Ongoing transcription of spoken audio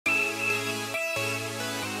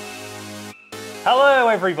Hello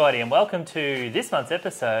everybody and welcome to this month's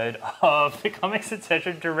episode of the Comics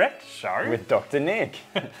Etc. Direct Show. With Dr. Nick.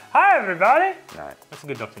 Hi everybody! No. That's a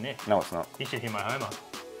good Dr. Nick. No, it's not. You should hear my Homer.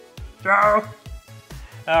 Joe!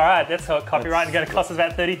 Alright, that's what copyright is going to cost us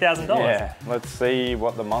about $30,000. Yeah, let's see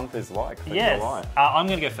what the month is like for July. I'm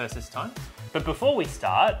going to go first this time. But before we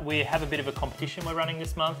start, we have a bit of a competition we're running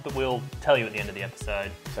this month, but we'll tell you at the end of the episode.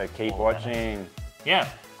 So keep watching. Yeah.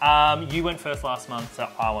 You went first last month, so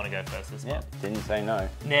I want to go first this month. Yeah, didn't say no.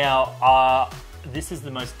 Now, this is the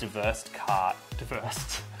most diverse cart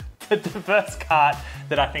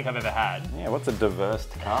that I think I've ever had. Yeah, what's a diverse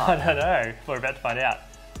I card? don't know. We're about to find out.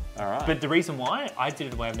 All right. But the reason why, I did it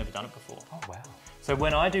the way I've never done it before. Oh, wow. So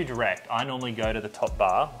when I do direct, I normally go to the top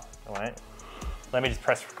bar. Oh, wait. Let me just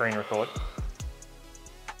press screen record.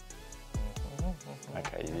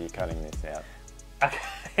 Okay, you're cutting this out.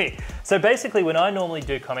 Okay, so basically when I normally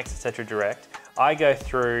do Comics Etc. Direct, I go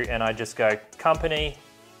through and I just go company,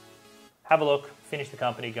 have a look, finish the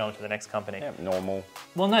company, go on to the next company. Yeah, normal.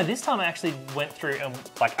 Well, no, this time I actually went through,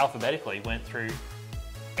 like alphabetically, went through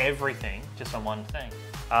everything just on one thing.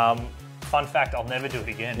 Fun fact, I'll never do it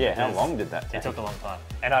again. Yeah, how long did that take? It took a long time.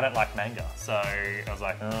 And I don't like manga, so I was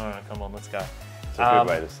like, oh, come on, let's go. It's a good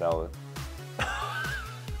way to sell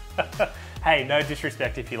it. Hey, no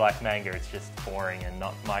disrespect if you like manga, it's just boring and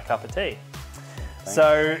not my cup of tea. Thanks.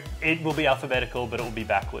 So it will be alphabetical, but it will be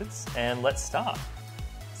backwards. And let's start.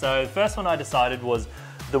 So the first one I decided was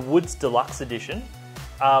the Woods Deluxe Edition.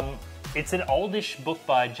 It's an oldish book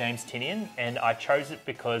by James Tynion, and I chose it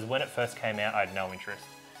because when it first came out, I had no interest.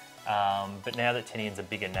 But now that Tynion's a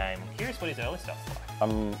bigger name, I'm curious what his early stuff's like.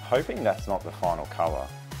 I'm hoping that's not the final colour.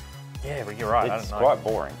 Yeah, but you're right. It's quite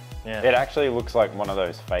boring. Yeah. It actually looks like one of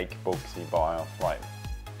those fake books you buy off, like,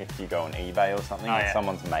 if you go on eBay or something and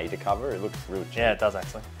someone's made a cover. It looks real cheap. Yeah, it does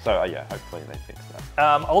actually. So, yeah, hopefully they fix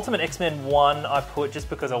that. Ultimate X-Men 1 I put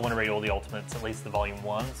just because I want to read all the Ultimates, at least the volume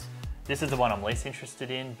 1s. This is the one I'm least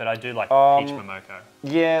interested in, but I do like Peach Momoko.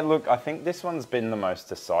 Yeah, look, I think this one's been the most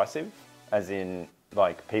decisive, as in,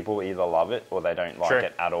 like, people either love it or they don't like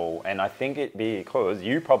it at all. And I think it because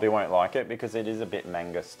you probably won't like it because it is a bit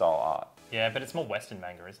manga style art. Yeah, but it's more Western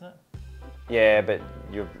manga, isn't it? Yeah, but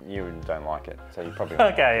you don't like it, so you probably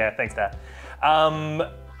won't. Okay, yeah, thanks, Dad.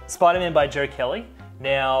 Spider-Man by Joe Kelly.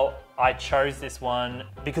 Now, I chose this one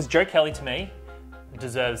because Joe Kelly, to me,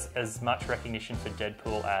 deserves as much recognition for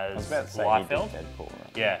Deadpool as I was about to say Liefeld. He did Deadpool,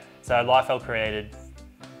 right? Yeah, so Liefeld created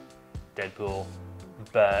Deadpool,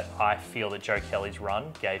 but I feel that Joe Kelly's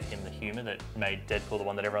run gave him the humour that made Deadpool the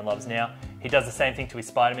one that everyone loves now. He does the same thing to his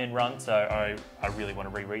Spider-Man run, so I really want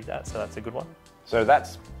to reread that, so that's a good one. So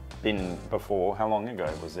that's been before, how long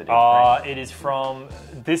ago was it in print? It is from,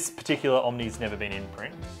 this particular Omni's never been in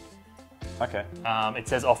print. Okay. It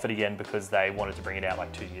says offered again because they wanted to bring it out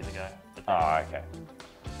like 2 years ago. Oh, okay.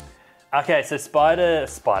 Okay, so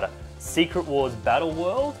Secret Wars Battle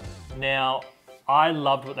World. Now, I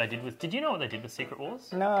loved what they did with, did you know what they did with Secret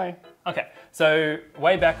Wars? No. Okay, so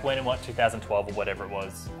way back when, in 2012 or whatever it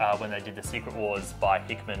was, when they did the Secret Wars by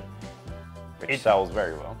Hickman. Which sells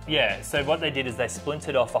very well. Yeah, so what they did is they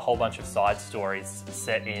splintered off a whole bunch of side stories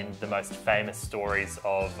set in the most famous stories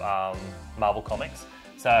of Marvel Comics.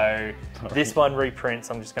 So this one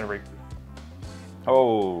reprints, I'm just going to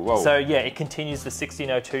Oh, whoa. So yeah, it continues the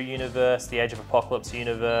 1602 universe, the Age of Apocalypse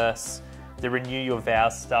universe, the Renew Your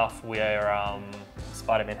Vows stuff where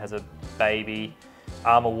Spider-Man has a baby,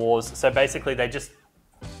 Armor Wars. So basically they just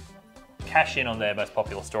cash in on their most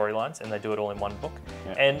popular storylines and they do it all in one book.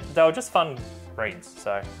 Yeah. And they were just fun reads,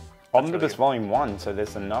 so... Omnibus really Volume 1, so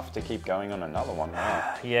there's enough to keep going on another one,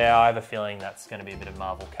 right? Yeah, I have a feeling that's going to be a bit of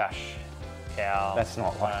Marvel cash cow. That's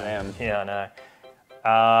not like them. Yeah, I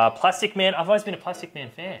know. Plastic Man, I've always been a Plastic Man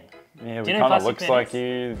fan. Yeah, he kind of looks like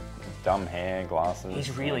you. Dumb hair, glasses.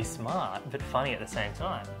 He's really smart, but funny at the same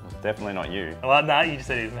time. Definitely not you. Well, no, you just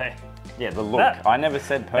said it was me. Yeah, the look. I never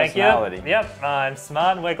said personality. Thank you. Yep, I'm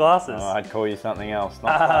smart and wear glasses. Oh, I'd call you something else,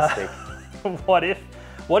 not plastic.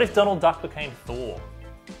 What if Donald Duck became Thor?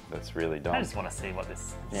 That's really dumb. I just want to see what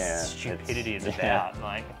this stupidity is about. Yeah.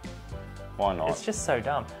 Like, why not? It's just so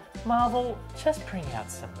dumb. Marvel, just bring out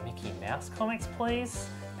some Mickey Mouse comics, please.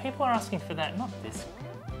 People are asking for that, not this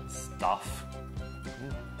stuff.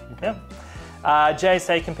 Okay. Yep.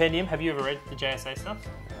 JSA Compendium. Have you ever read the JSA stuff?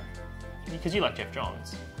 Because you like Jeff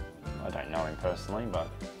Johns. I don't know him personally, but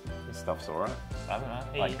his stuff's alright. I don't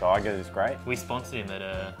know. Like Geiger is great. We sponsored him at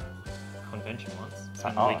a convention once.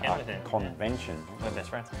 Spent the weekend with him. Convention. Yeah. We're best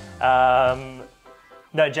friends.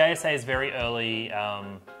 No, JSA is very early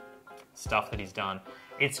stuff that he's done.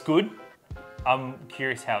 It's good. I'm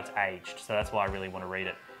curious how it's aged, so that's why I really want to read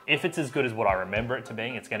it. If it's as good as what I remember it to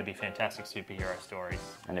being, it's going to be fantastic superhero stories.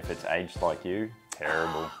 And if it's aged like you,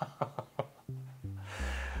 terrible.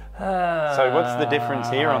 So what's the difference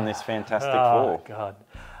here on this Fantastic Four? Oh, God.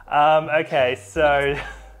 Okay, so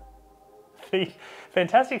the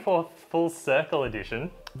Fantastic Four Full Circle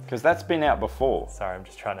Edition. Because that's been out before. Sorry, I'm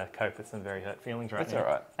just trying to cope with some very hurt feelings right now. That's all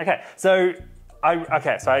right.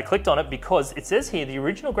 Okay, so I clicked on it because it says here the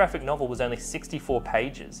original graphic novel was only 64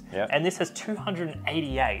 pages, and this has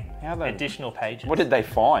 288 additional pages. What did they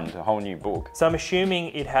find? A whole new book? So I'm assuming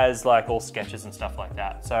it has like all sketches and stuff like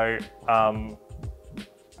that. So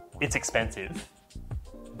it's expensive,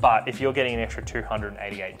 but if you're getting an extra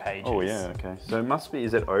 288 pages... Oh yeah, okay. So it must be,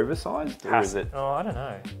 is it oversized or is it... Oh, I don't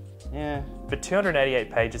know. Yeah. But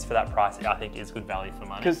 288 pages for that price, I think, is good value for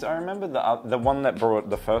money. Because I remember the one that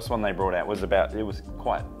the first one they brought out was it was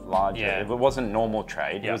quite large. Yeah. It wasn't normal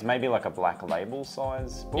trade. It was maybe like a black label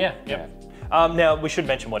size book. Yeah. Now, we should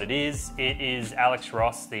mention what it is. It is Alex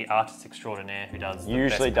Ross, the artist extraordinaire, who does the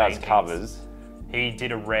usually best does paintings. covers. He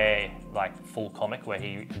did a rare, like, full comic where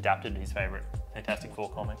he adapted his favourite Fantastic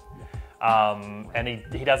Four comic. And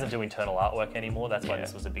he doesn't do internal artwork anymore. That's why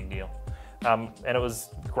this was a big deal. And it was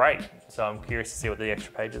great. So I'm curious to see what the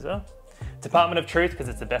extra pages are. Department of Truth, because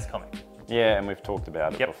it's the best comic. Yeah, and we've talked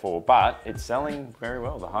about it before. But it's selling very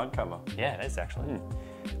well, the hardcover. Yeah, it is actually.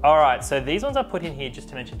 All right, so these ones I put in here just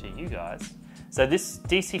to mention to you guys. So this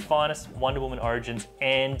DC Finest, Wonder Woman Origins,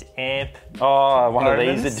 and AMP. Oh, one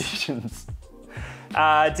Omens. of these editions.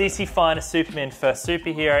 DC Finest Superman First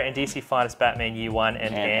Superhero and DC Finest Batman Year 1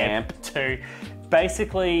 and AMP 2.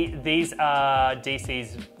 Basically, these are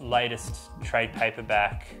DC's latest trade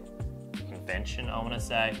paperback invention, I want to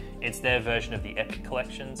say. It's their version of the Epic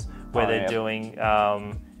collections where they're doing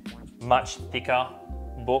much thicker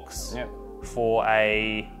books for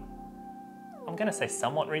a, I'm going to say,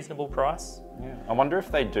 somewhat reasonable price. Yeah. I wonder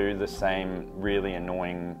if they do the same really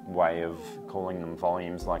annoying way of calling them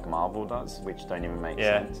volumes like Marvel does, which don't even make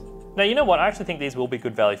sense. No, you know what? I actually think these will be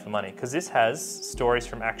good value for money because this has stories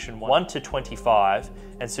from Action 1 to 25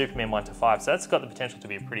 and Superman 1 to 5. So that's got the potential to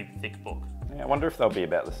be a pretty thick book. Yeah, I wonder if they'll be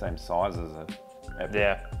about the same size as a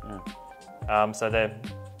Epic. So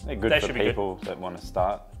they're good for people that want to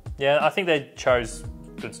start. Yeah, I think they chose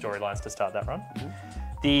good storylines to start that run.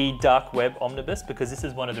 The Dark Web Omnibus, because this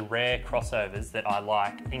is one of the rare crossovers that I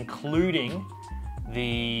like, including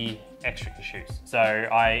the extra issues. So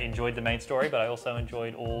I enjoyed the main story, but I also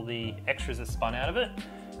enjoyed all the extras that spun out of it.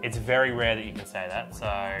 It's very rare that you can say that, so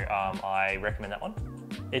I recommend that one.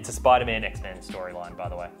 It's a Spider-Man X-Men storyline, by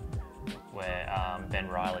the way, where Ben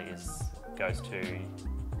Reilly goes to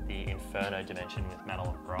the Inferno dimension with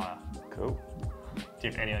Madeline Breyer. Cool. Do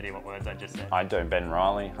you have any idea what words I just said? I don't. Ben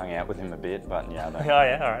Reilly, hung out with him a bit, but yeah, I don't. Oh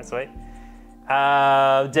yeah, all right, sweet.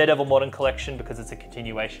 Daredevil Modern Collection, because it's a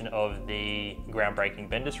continuation of the groundbreaking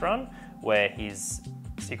Bendis run, where his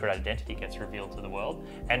secret identity gets revealed to the world.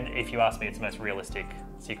 And if you ask me, it's the most realistic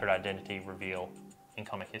secret identity reveal in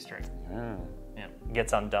comic history. Yeah,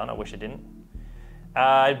 gets undone. I wish it didn't.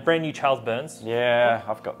 Brand new Charles Burns. Yeah,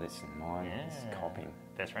 I've got this in mind. It's copying.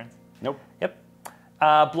 Best friends? Nope. Yep.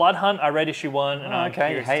 Blood Hunt, I read issue 1. And I'm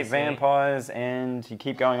curious hate to vampires and you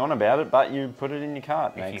keep going on about it, but you put it in your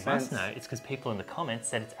cart. If you must know, it's because people in the comments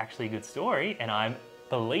said it's actually a good story, and I'm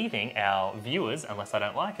believing our viewers, unless I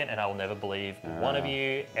don't like it, and I will never believe one of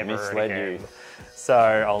you ever misled again. you. So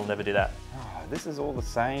I'll never do that. Oh, this is all the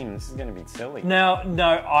same. This is going to be silly. No,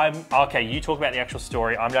 okay, you talk about the actual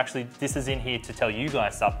story. This is in here to tell you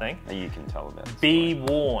guys something. You can tell about it. Be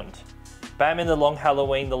warned. Batman The Long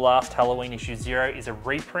Halloween, The Last Halloween, issue 0 is a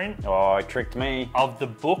reprint. Oh, it tricked me. Of the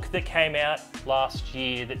book that came out last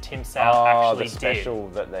year that Tim Sale actually did. The special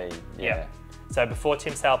that they, yeah. So before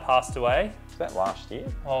Tim Sale passed away. Was that last year?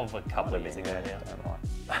 Oh, a couple of years ago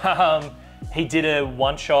now. He did a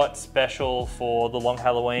one-shot special for The Long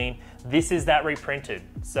Halloween. This is that reprinted.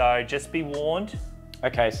 So just be warned.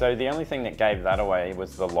 Okay, so the only thing that gave that away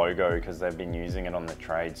was the logo because they've been using it on the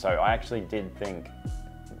trade. So I actually did think,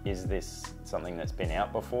 is this something that's been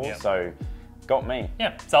out before? Yep. So, got me.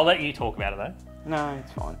 Yeah, so I'll let you talk about it though. No,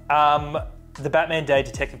 it's fine. The Batman Day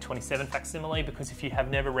Detective 27 facsimile, because if you have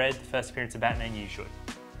never read the first appearance of Batman, you should.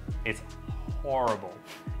 It's horrible.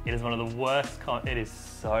 It is one of the worst, it is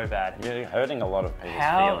so bad. You're hurting a lot of people's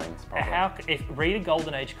feelings, probably. Read a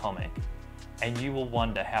Golden Age comic, and you will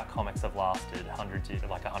wonder how comics have lasted 100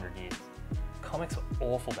 years. Comics are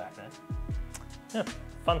awful back then. Yeah.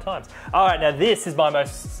 Fun times. All right, now this is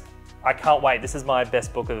I can't wait. This is my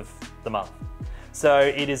best book of the month. So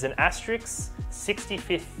it is an Asterix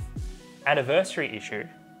 65th anniversary issue.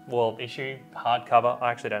 Well, issue, hardcover.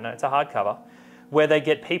 I actually don't know. It's a hardcover where they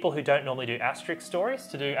get people who don't normally do Asterix stories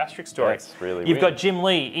to do Asterix stories. That's really You've weird. got Jim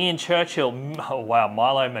Lee, Ian Churchill, oh wow,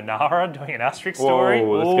 Milo Manara doing an Asterix story.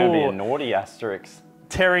 Oh, it's going to be a naughty Asterix.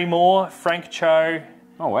 Terry Moore, Frank Cho.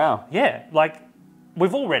 Oh, wow. Yeah, like,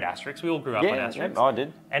 we've all read Asterix. We all grew up on Asterix. Yeah, I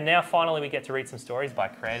did. And now finally we get to read some stories by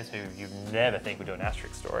creators who you never think would do an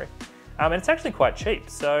Asterix story. And it's actually quite cheap,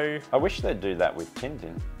 so... I wish they'd do that with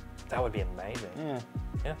Tintin. That would be amazing.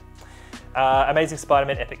 Yeah. Amazing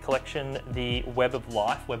Spider-Man Epic Collection, The Web of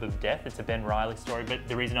Life, Web of Death. It's a Ben Reilly story, but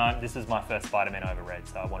the reason this is my first Spider-Man I ever read,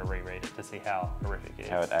 so I want to reread it to see how horrific it is.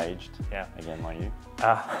 How it aged. Yeah. Again, like you.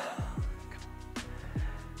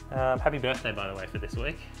 Happy birthday, by the way, for this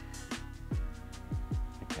week.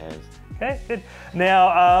 Who cares? Okay, good. Now,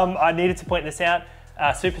 I needed to point this out.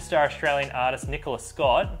 Superstar Australian artist Nicola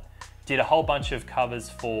Scott did a whole bunch of covers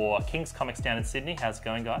for King's Comics down in Sydney. How's it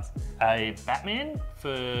going, guys? A Batman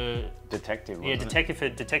for... Detective, Yeah, Detective for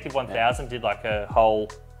Detective 1000 did like a whole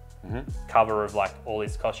cover of like all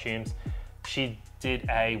his costumes. She did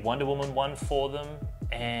a Wonder Woman one for them,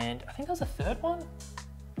 and I think there was a third one.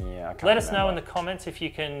 Yeah, I can't Let us know in remember. the comments if you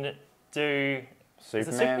can do... Superman, is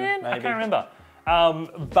it Superman? maybe? I can't remember.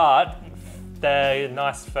 But the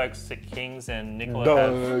nice folks at King's and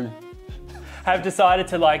Nicola have decided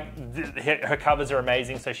to like, her covers are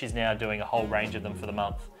amazing, so she's now doing a whole range of them for the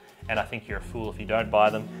month. And I think you're a fool if you don't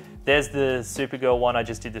buy them. There's the Supergirl one. I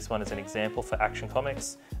just did this one as an example for Action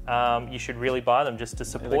Comics. You should really buy them just to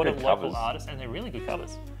support a good local covers. artist, and they're really good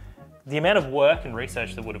covers. The amount of work and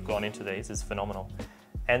research that would have gone into these is phenomenal.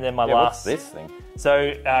 And then my last... What's this thing?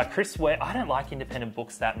 So Chris Ware, I don't like independent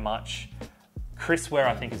books that much. Chris Ware,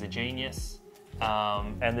 I think, is a genius.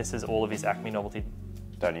 And this is all of his Acme novelty.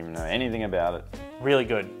 Don't even know anything about it. Really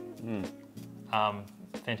good.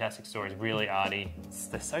 Fantastic stories, really arty.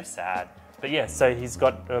 They're so sad. But yeah, so he's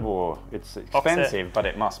got... it's expensive, but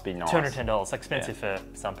it must be nice. $210, expensive for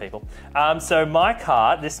some people. So my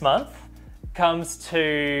cart this month comes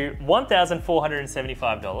to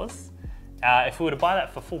 $1,475. If we were to buy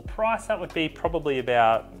that for full price, that would be probably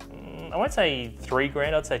about, I won't say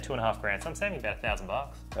 $3,000, I'd say $2.5 grand. So I'm saving about $1,000.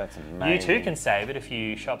 That's amazing. You too can save it if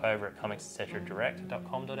you shop over at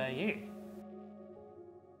comicsetcdirect.com.au.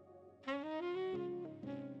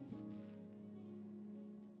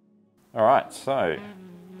 All right, so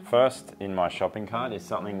first in my shopping cart is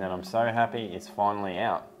something that I'm so happy is finally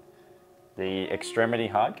out. The Extremity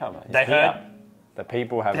hardcover. They heard. The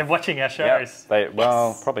people have... They're watching our Yep, shows.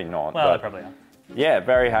 well, probably not. Well, but they probably are. yeah,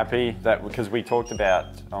 very happy that because we talked about...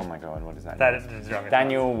 Oh my God, what is that? That is wrong.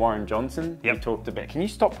 Daniel Warren Johnson. Yep. We talked about... Can you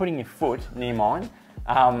stop putting your foot near mine?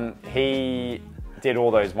 He did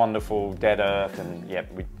all those wonderful Dead Earth, and yeah,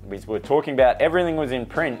 we were talking about everything was in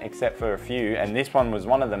print except for a few, and this one was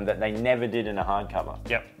one of them that they never did in a hardcover.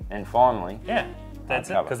 Yep. And finally... Yeah, that's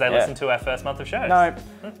it, hardcover. because they listened to our first month of shows. No,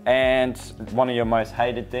 and one of your most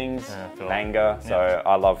hated things, cool. manga. So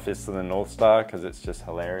I love Fist of the North Star because it's just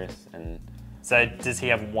hilarious. And So does he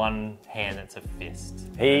have one hand that's a fist?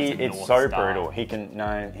 it's so Star? brutal. He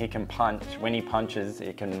can punch. When he punches,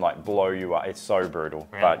 it can like blow you up. It's so brutal.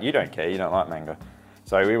 Really? But you don't care. You don't like manga,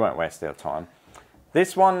 so we won't waste our time.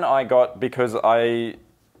 This one I got because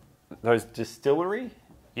those distillery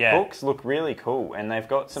books look really cool, and they've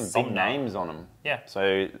got some big names on them. Yeah.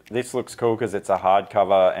 So this looks cool because it's a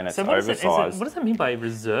hardcover and it's oversized. What does that mean by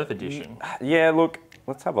reserve edition? Yeah, look,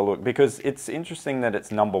 let's have a look because it's interesting that it's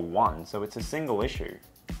 #1, so it's a single issue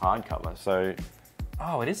hardcover. So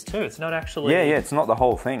Oh, it is too. It's not actually... yeah, it's not the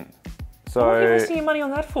whole thing. So What are you wasting your money on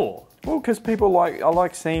that for? well, because people I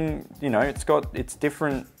like seeing, it's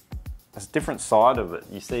different. It's a different side of it.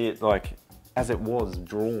 You see it like as it was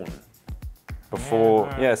drawn before.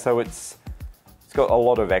 Yeah, right. Yeah, so it's got a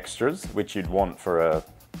lot of extras which you'd want for a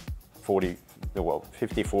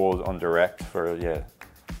 54 on direct for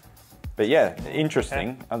But yeah,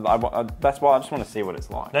 interesting. Okay. That's why I just want to see what it's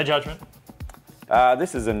like. No judgment.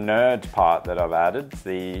 This is a nerd part that I've added.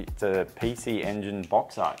 It's a PC Engine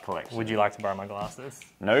box art collection. Would you like to borrow my glasses?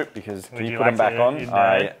 Nope, because can you you put them like back on?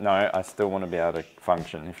 to- No, I still want to be able to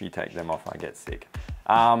function. If you take them off, I get sick.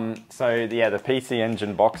 The PC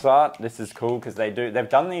Engine box art. This is cool because they've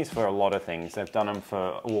done these for a lot of things. They've done them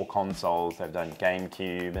for all consoles. They've done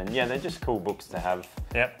GameCube, and yeah, they're just cool books to have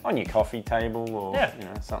on your coffee table or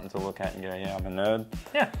something to look at and go, yeah, I'm a nerd.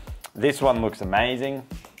 Yeah. This one looks amazing.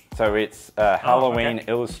 So it's a Halloween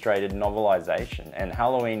illustrated novelization, and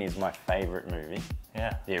Halloween is my favorite movie.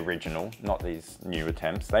 Yeah. The original, not these new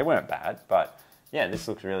attempts. They weren't bad, but yeah, this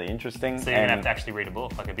looks really interesting. So you're going to have to actually read a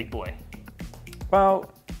book, like a big boy.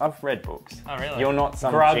 Well, I've read books. Oh, really? You're not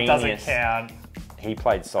some Grub genius. doesn't count. He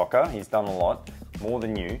played soccer. He's done a lot, more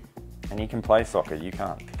than you. And you can play soccer, you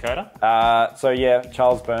can't. Dakota? So yeah,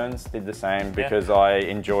 Charles Burns did the same because I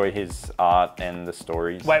enjoy his art and the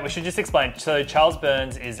stories. Wait, we should just explain. So Charles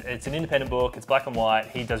Burns it's an independent book, it's black and white,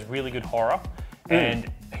 he does really good horror,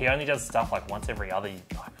 and he only does stuff like once every other,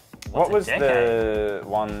 What was decade. the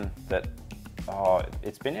one that,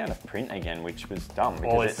 it's been out of print again, which was dumb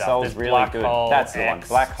because it sells really Black good. Hole That's the one. X.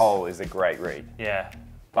 Black Hole is a great read. Yeah.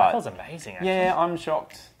 But Black Hole's amazing, actually. yeah, I'm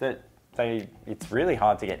shocked that it's really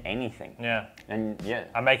hard to get anything. Yeah. And yeah.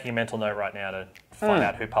 I'm making a mental note right now to find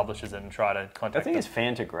out who publishes it and try to contact I think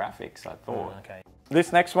them. it's Fantagraphics, I thought. Okay.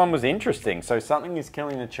 This next one was interesting. So Something is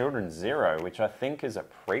Killing the Children Zero, which I think is a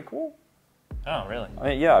prequel? Oh, really?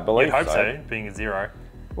 Yeah, I believe You'd hope so, being a zero.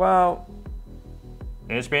 Well,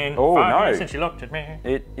 It's been Oh, 5 no. years since you looked at me.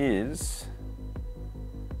 it is...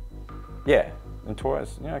 Yeah, and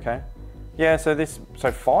twice. Yeah, okay. Yeah, so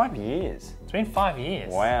 5 years. It's been 5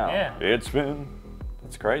 years. Wow. Yeah.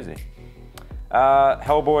 That's crazy.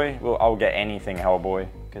 Hellboy, well, I'll get anything Hellboy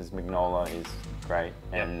because Mignola is great.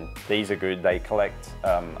 And these are good. They collect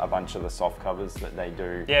a bunch of the soft covers that they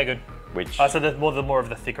do. Yeah, good. Which, So the more of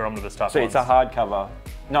the thicker omnibus type so ones. it's a hardcover.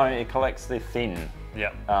 No, it collects the thin.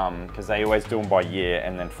 Yeah. Because they always do them by year,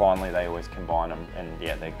 and then finally they always combine them, and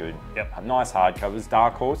yeah, they're good. Yep. Nice hardcovers.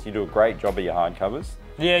 Dark Horse, you do a great job of your hardcovers.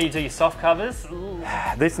 Yeah, you do your soft covers. Ooh.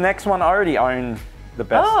 This next one, I already own the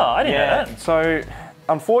best. Oh, I didn't know that. So,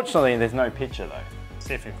 unfortunately, there's no picture though.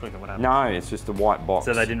 See if you click it, what happens. No, it's just a white box.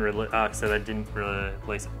 So they didn't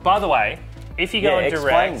release it. By the way, if you go on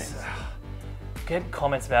explain direct, this. get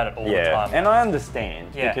comments about it all the time. And I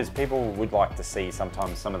understand Yeah. because people would like to see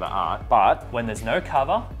sometimes some of the art, but When there's no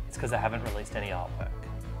cover, it's because they haven't released any artwork.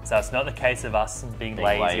 So it's not the case of us being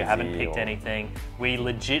lazy or haven't picked anything. We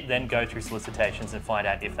legit then go through solicitations and find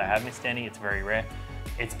out if they have missed any. It's very rare.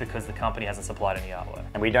 It's because the company hasn't supplied any artwork.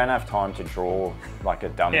 and we don't have time to draw like a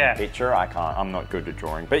dummy Yeah. picture. I'm not good at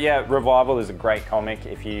drawing. But yeah, Revival is a great comic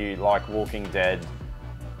if you like Walking Dead.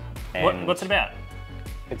 And What's it about?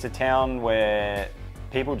 it's a town where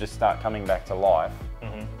people just start coming back to life,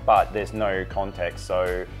 but there's no context.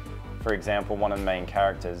 So, for example, one of the main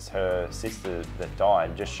characters, her sister that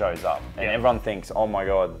died, just shows up, and everyone thinks, "Oh my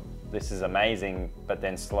god, this is amazing!" But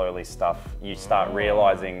then slowly, you start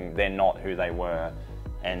realizing they're not who they were.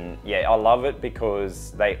 And yeah, I love it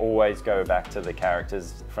because they always go back to the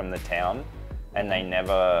characters from the town, and they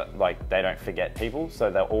never they don't forget people, so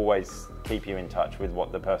they'll always keep you in touch with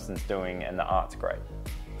what the person's doing, and the art's great.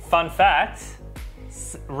 Fun fact,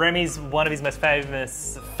 Remy's one of his most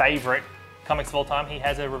favourite comics of all time. He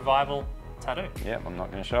has a Revival tattoo. Yeah, I'm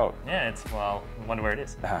not going to show it. Yeah, I wonder where it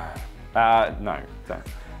is. No, don't.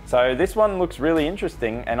 So this one looks really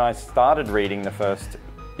interesting, and I started reading the first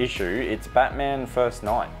issue. It's Batman First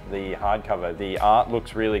Night, the hardcover. The art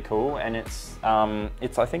looks really cool, and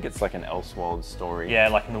I think it's like an Elseworlds story. Yeah,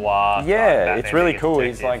 like noir. Yeah, Batman it's really being a cool.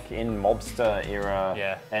 He's detective. like in mobster era.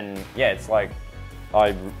 Yeah. And yeah, it's like,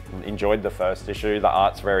 I enjoyed the first issue. The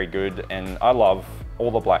art's very good, and I love all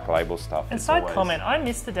the Black Label stuff. And side comment, I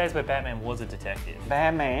miss the days where Batman was a detective.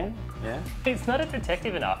 Batman? Yeah. He's not a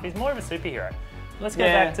detective enough. He's more of a superhero. Let's go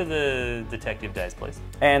back to the detective days, please.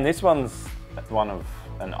 And this one's one of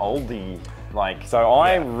an oldie. So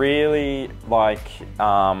I really like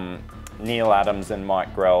Neil Adams and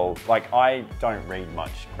Mike Grell. I don't read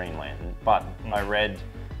much Green Lantern, but I read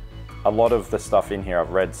a lot of the stuff in here.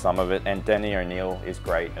 I've read some of it, and Denny O'Neil is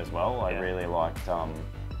great as well. I really liked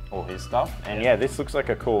all his stuff. And yeah, this looks like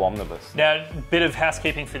a cool omnibus. Now, bit of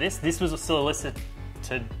housekeeping for this. This was solicited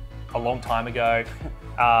a long time ago.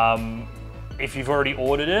 If you've already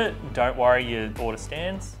ordered it, don't worry, your order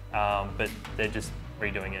stands. But they're just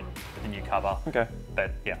redoing it with a new cover. Okay.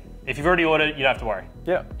 But yeah, if you've already ordered it, you don't have to worry.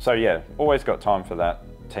 Yeah, so yeah, always got time for that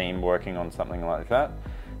team working on something like that.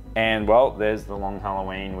 And well, there's the Long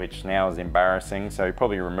Halloween, which now is embarrassing, so you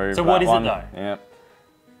probably remove that one. So what is it though? Yeah.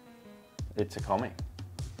 It's a comic.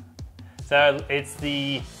 So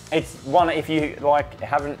it's one, if you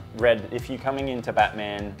haven't read, if you're coming into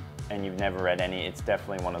Batman and you've never read any, it's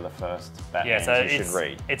definitely one of the first Batmans you should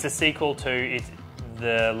read. It's a sequel to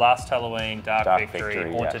the Last Halloween, Dark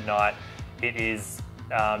Victory, Haunted Night. It is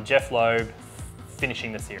Jeff Loeb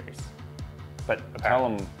finishing the series. But tell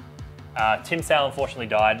him... Tim Sale unfortunately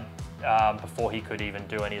died before he could even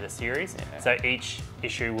do any of the series. Yeah. So each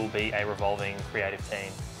issue will be a revolving creative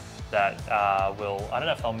team that will, I don't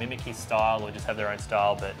know if they'll mimic his style or just have their own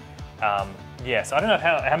style, but yeah, so I don't know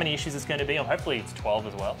how many issues it's going to be. Hopefully it's 12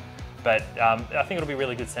 as well. But I think it'll be a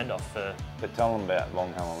really good send-off for... But tell them about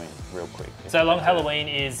Long Halloween real quick. So Long Halloween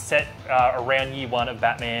is set around year one of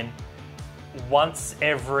Batman. Once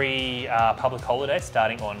every public holiday,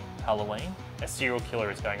 starting on Halloween, a serial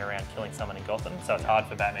killer is going around killing someone in Gotham, so it's hard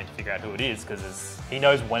for Batman to figure out who it is because he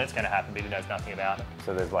knows when it's going to happen, but he knows nothing about it.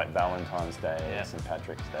 So there's like Valentine's Day, St.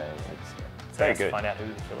 Patrick's Day. It's So very good. To find out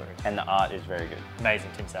who the killer is. And the art is very good. Amazing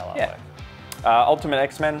Tim Sale artwork. Yeah. Ultimate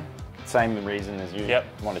X-Men, same reason as you. Yep.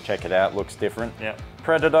 Want to check it out, looks different. Yep.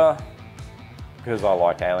 Predator, because I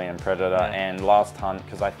like Alien Predator, and Last Hunt,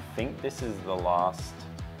 because I think this is the last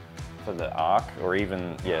for the arc, or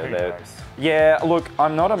even, yeah, look,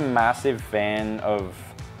 I'm not a massive fan of,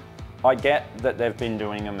 I get that they've been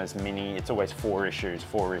doing them as mini, it's always 4 issues,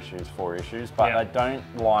 but I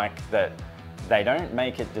don't like that they don't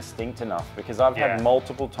make it distinct enough, because I've had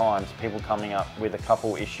multiple times people coming up with a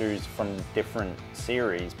couple issues from different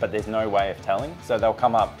series, but there's no way of telling, so they'll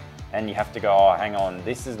come up and you have to go, oh, hang on,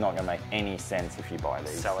 this is not going to make any sense if you buy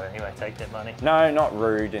these. Sell it anyway, take their money. No, not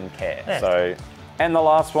rude and care. Yeah. So, and the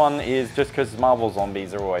last one is just because Marvel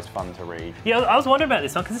Zombies are always fun to read. Yeah, I was wondering about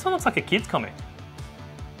this one because this one looks like a kid's comic.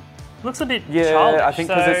 Looks a bit childish. Yeah, I think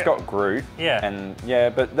because it's got Groot. Yeah. And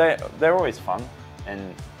but they're always fun.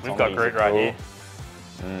 And we've got Groot right here.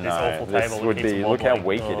 No, this awful this table would be. Look how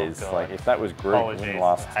weak it is. God. Like if that was Groot, Apologies, it wouldn't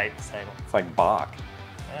last. I hate this table. It's like bark.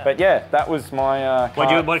 Yeah. But yeah, that was my.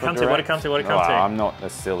 What it come to? What it come to? I'm not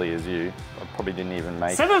as silly as you. I probably didn't even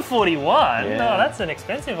make. $7.41. Yeah. No, that's an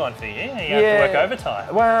expensive one for you. You have to work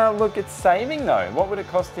overtime. Well, look, it's saving though. What would it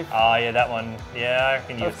cost if? Oh yeah, that one. Yeah, I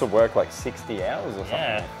reckon you have to work like 60 hours or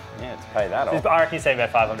something. Yeah, to pay that off. I reckon you save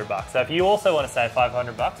about $500. So if you also want to save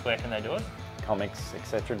 $500, where can they do it? Comics,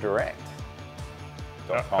 etc. Direct.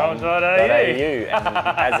 .com.au. And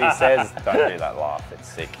as he says, don't do that laugh. It's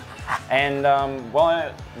sick. And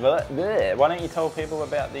why don't you tell people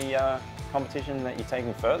about the competition that you're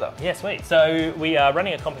taking further? Yeah, sweet. So we are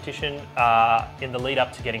running a competition in the lead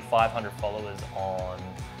up to getting 500 followers on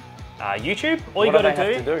YouTube. All you got to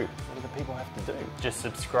do. What do the people have to do? Just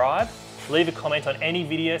subscribe. Leave a comment on any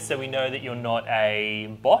video so we know that you're not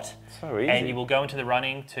a bot. So easy. And you will go into the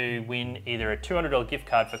running to win either a $200 gift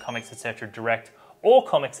card for Comics Etc. Direct or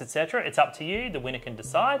Comics Etc. It's up to you. The winner can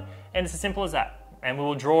decide. And it's as simple as that. And we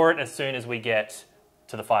will draw it as soon as we get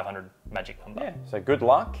to the 500 magic number. Yeah, so good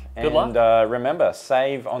luck. Good luck. Remember,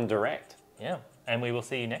 save on Direct. Yeah, and we will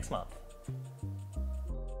see you next month.